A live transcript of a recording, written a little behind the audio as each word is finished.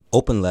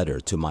Open letter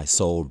to my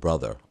soul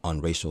brother on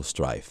racial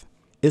strife.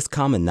 It's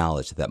common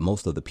knowledge that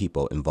most of the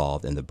people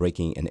involved in the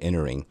breaking and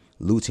entering,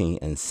 looting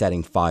and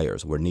setting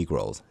fires were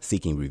Negroes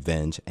seeking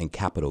revenge and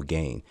capital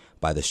gain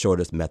by the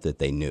shortest method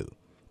they knew.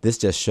 This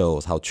just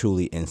shows how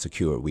truly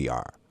insecure we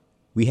are.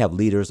 We have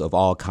leaders of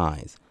all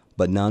kinds,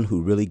 but none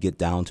who really get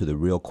down to the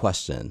real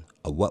question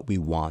of what we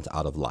want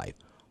out of life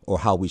or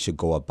how we should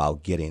go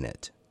about getting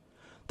it.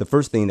 The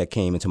first thing that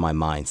came into my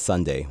mind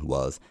Sunday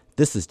was,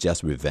 this is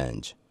just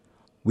revenge.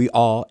 We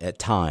all, at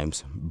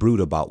times, brood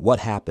about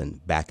what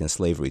happened back in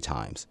slavery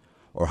times,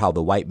 or how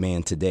the white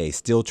man today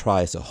still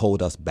tries to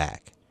hold us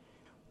back.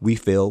 We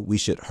feel we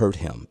should hurt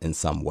him in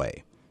some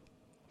way.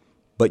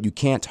 But you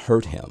can't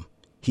hurt him.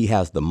 He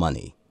has the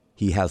money.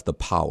 He has the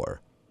power.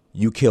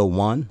 You kill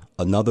one,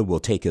 another will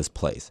take his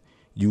place.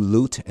 You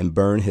loot and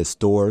burn his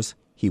stores,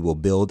 he will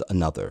build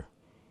another.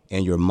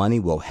 And your money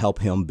will help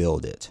him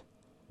build it.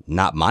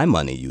 Not my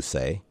money, you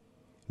say.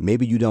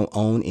 Maybe you don't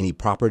own any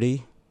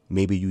property.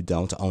 Maybe you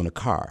don't own a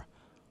car,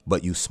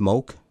 but you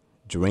smoke,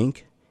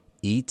 drink,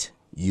 eat,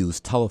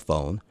 use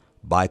telephone,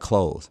 buy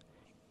clothes,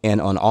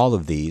 and on all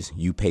of these,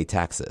 you pay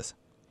taxes.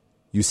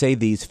 You say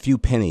these few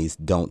pennies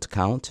don't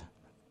count,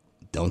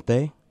 don't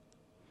they?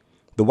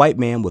 The white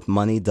man with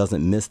money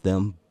doesn't miss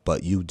them,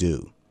 but you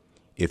do.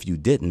 If you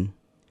didn't,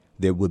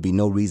 there would be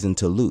no reason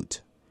to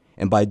loot,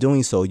 and by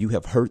doing so, you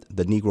have hurt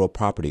the Negro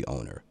property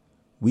owner.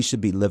 We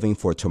should be living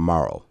for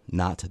tomorrow,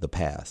 not the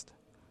past.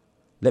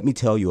 Let me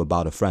tell you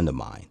about a friend of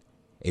mine,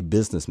 a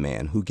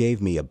businessman who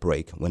gave me a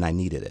break when I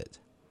needed it.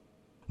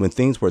 When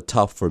things were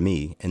tough for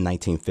me in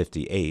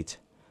 1958,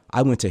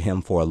 I went to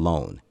him for a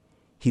loan.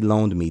 He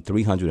loaned me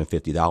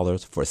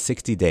 $350 for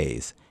 60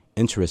 days,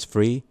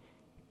 interest-free,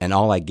 and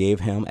all I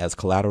gave him as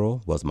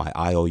collateral was my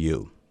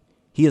IOU.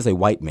 He is a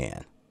white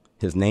man.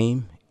 His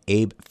name,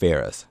 Abe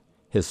Ferris.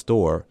 His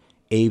store,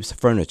 Abe's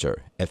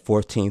Furniture at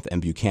 14th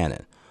and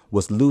Buchanan,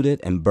 was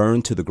looted and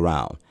burned to the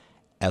ground,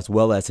 as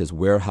well as his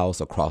warehouse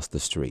across the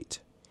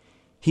street.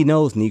 He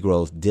knows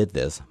Negroes did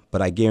this,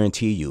 but I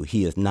guarantee you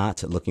he is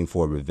not looking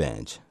for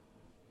revenge.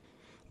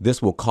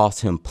 This will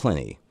cost him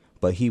plenty,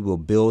 but he will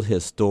build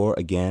his store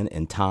again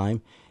in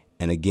time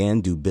and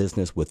again do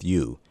business with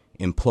you,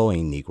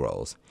 employing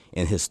Negroes,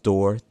 in his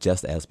store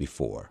just as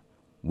before.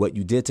 What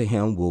you did to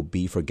him will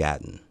be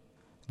forgotten.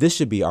 This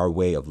should be our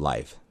way of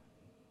life.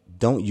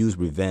 Don't use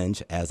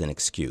revenge as an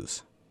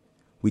excuse.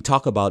 We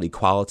talk about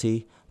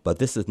equality, but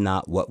this is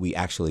not what we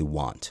actually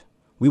want.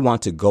 We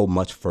want to go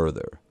much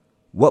further.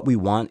 What we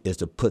want is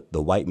to put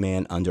the white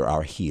man under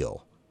our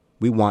heel.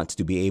 We want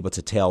to be able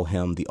to tell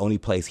him the only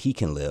place he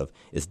can live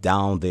is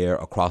down there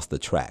across the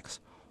tracks,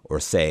 or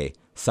say,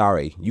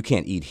 sorry, you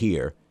can't eat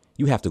here,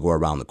 you have to go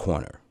around the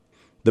corner.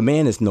 The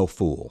man is no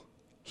fool.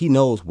 He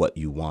knows what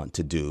you want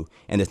to do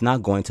and is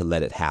not going to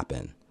let it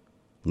happen.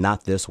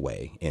 Not this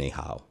way,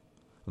 anyhow.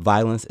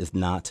 Violence is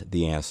not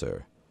the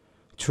answer.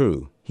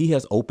 True, he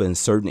has opened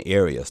certain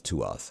areas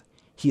to us.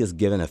 He has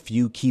given a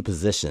few key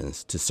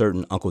positions to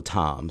certain Uncle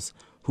Toms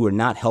who are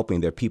not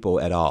helping their people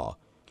at all.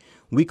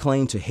 We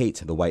claim to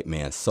hate the white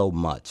man so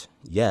much,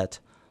 yet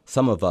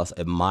some of us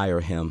admire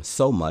him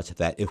so much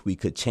that if we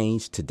could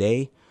change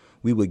today,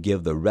 we would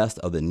give the rest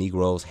of the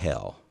Negroes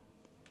hell.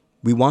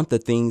 We want the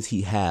things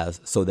he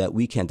has so that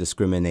we can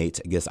discriminate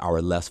against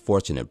our less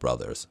fortunate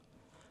brothers.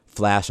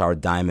 Flash our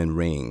diamond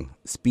ring,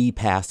 speed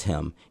past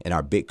him in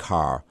our big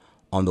car,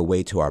 on the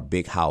way to our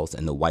big house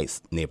in the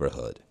white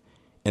neighborhood.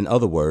 In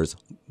other words,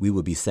 we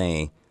would be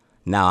saying,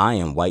 now I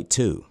am white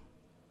too.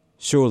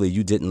 Surely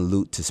you didn't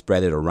loot to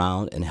spread it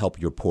around and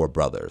help your poor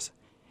brothers,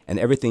 and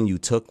everything you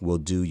took will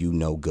do you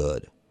no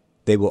good.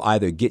 They will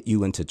either get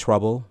you into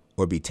trouble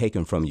or be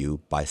taken from you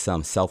by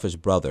some selfish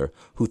brother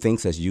who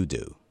thinks as you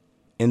do.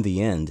 In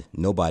the end,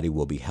 nobody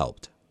will be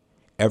helped.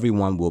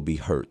 Everyone will be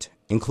hurt,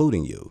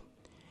 including you.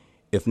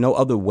 If no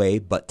other way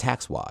but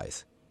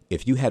tax-wise.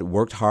 If you had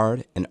worked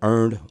hard and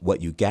earned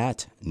what you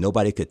got,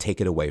 nobody could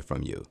take it away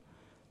from you.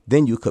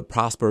 Then you could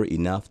prosper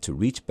enough to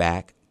reach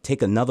back,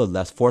 take another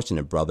less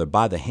fortunate brother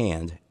by the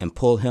hand, and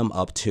pull him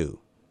up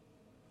too.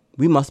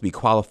 We must be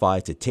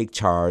qualified to take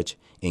charge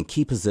in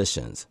key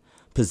positions,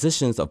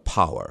 positions of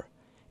power,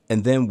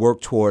 and then work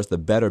towards the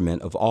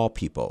betterment of all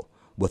people,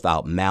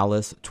 without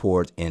malice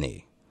towards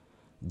any.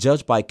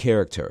 Judge by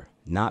character,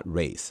 not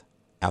race.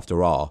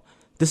 After all,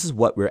 this is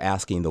what we're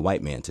asking the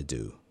white man to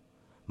do.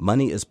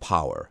 Money is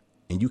power,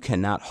 and you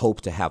cannot hope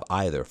to have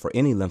either for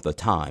any length of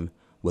time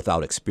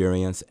without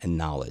experience and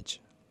knowledge.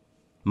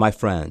 My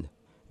friend,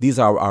 these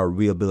are our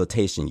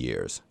rehabilitation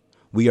years.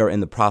 We are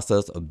in the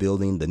process of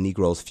building the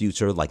Negro's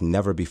future like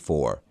never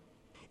before.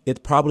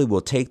 It probably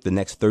will take the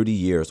next 30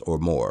 years or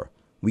more.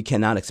 We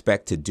cannot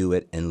expect to do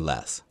it in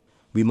less.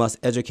 We must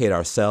educate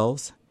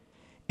ourselves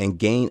and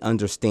gain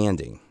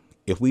understanding.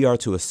 If we are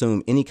to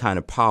assume any kind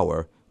of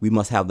power, we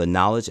must have the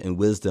knowledge and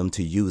wisdom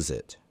to use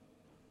it.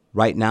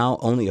 Right now,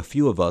 only a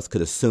few of us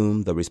could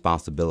assume the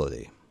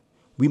responsibility.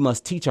 We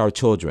must teach our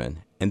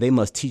children, and they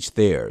must teach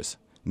theirs.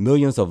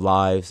 Millions of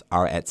lives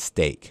are at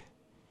stake.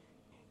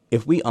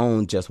 If we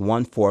own just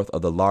 1/4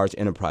 of the large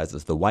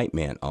enterprises the white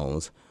man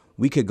owns,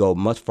 We could go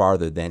much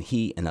farther than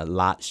he in a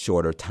lot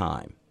shorter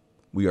time.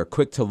 We are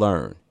quick to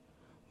learn.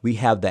 We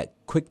have that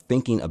quick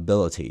thinking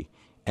ability,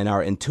 and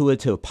our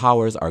intuitive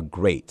powers are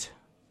great.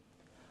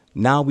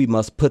 Now we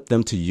must put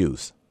them to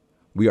use.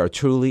 We are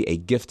truly a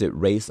gifted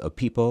race of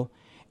people,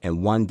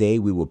 and one day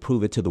we will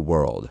prove it to the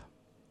world.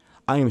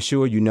 I am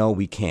sure you know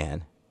we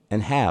can,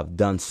 and have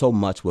done so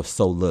much with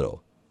so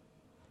little.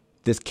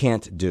 This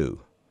can't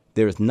do.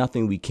 There is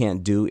nothing we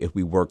can't do if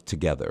we work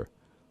together.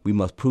 We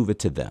must prove it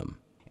to them.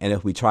 And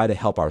if we try to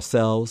help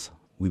ourselves,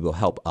 we will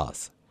help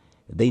us.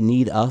 They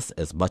need us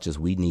as much as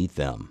we need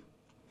them.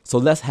 So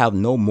let's have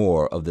no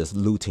more of this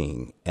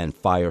looting and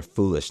fire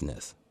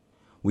foolishness.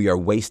 We are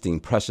wasting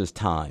precious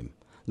time.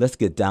 Let's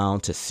get down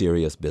to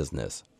serious business.